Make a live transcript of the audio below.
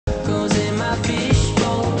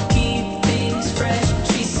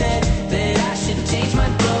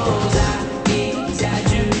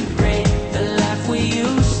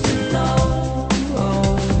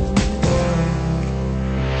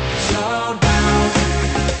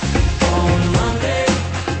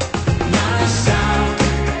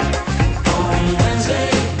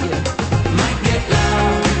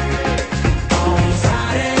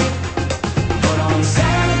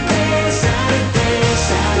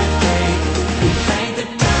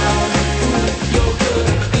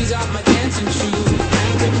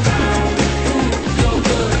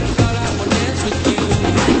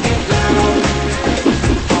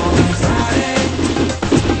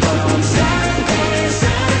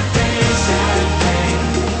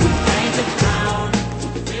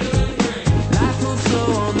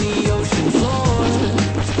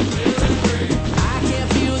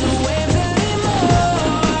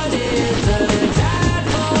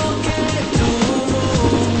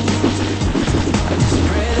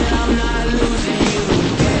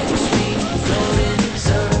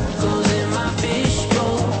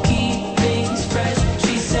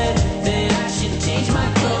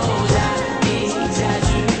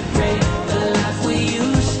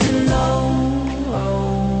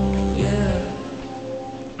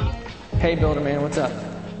what's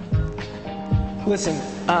up? Listen,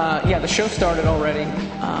 yeah, the show started already,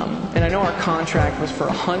 and I know our contract was for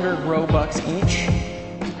 100 Robux each,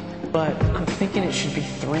 but I'm thinking it should be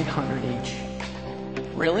 300 each.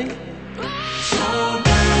 Really?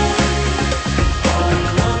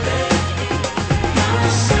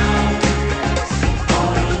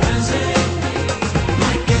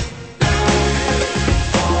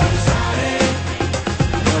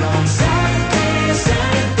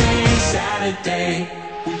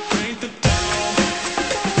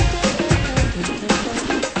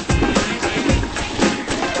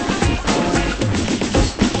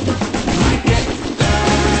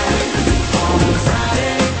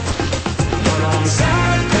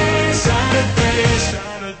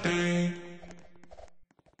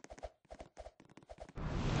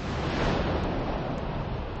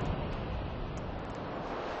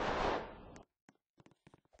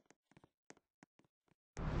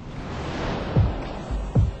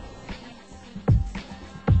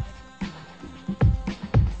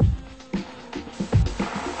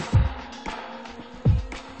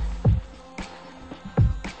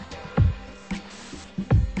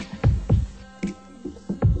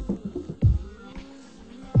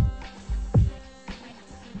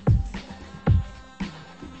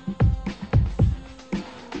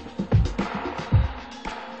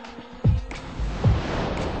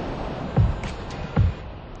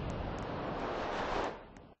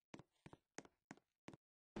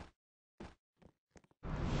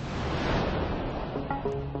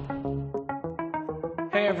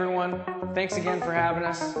 Hey everyone, thanks again for having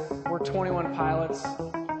us. We're 21 Pilots,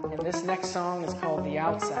 and this next song is called The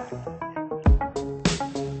Outside.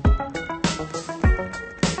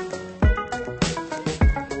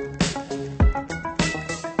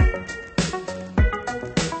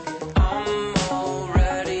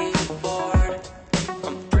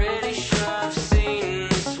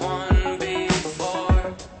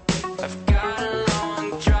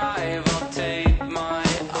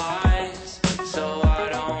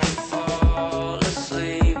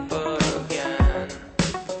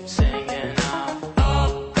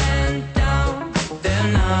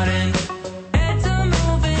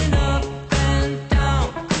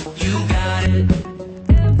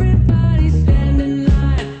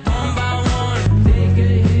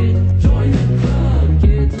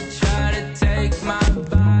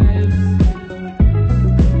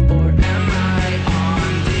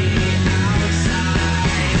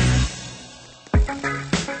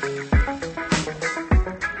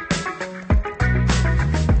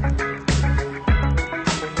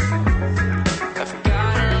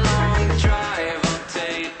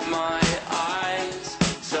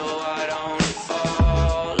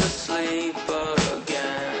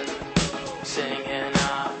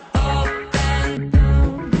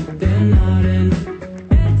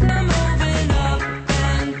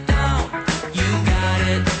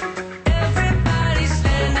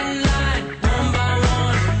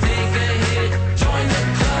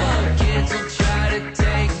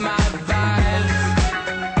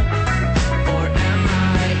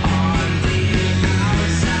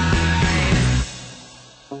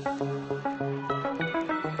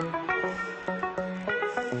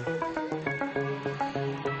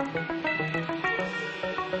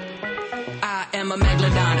 I'm a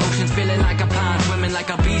megalodon, oceans feeling like a pond, swimming like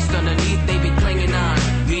a beast underneath, they be clinging on.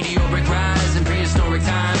 Meteoric rise in prehistoric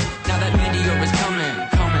times, now that meteor is coming.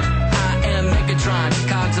 I am Megatron,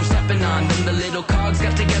 cogs I'm stepping on, then the little cogs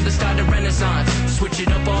got together, started renaissance. Switch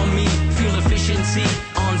it up on me, fuel efficiency,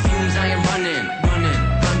 on fumes I am running.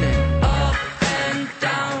 Up and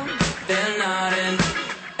down, they're nodding,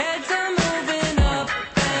 heads are moving up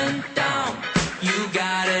and down, you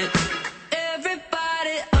got it.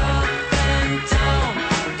 Everybody up and down,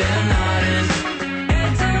 they're nodding,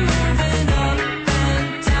 heads are moving up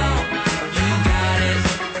and down, you got it.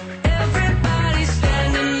 Everybody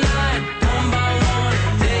stand in line, one by one,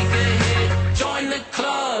 take a hit, join the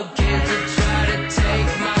club, kids are try to take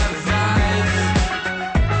my vibe,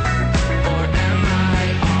 or am I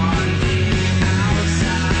on the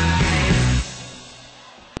outside?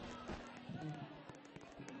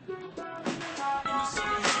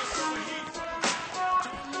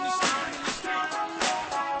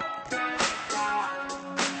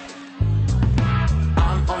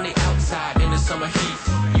 I'm on the outside in the summer heat.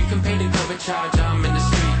 You can pay the cover charge.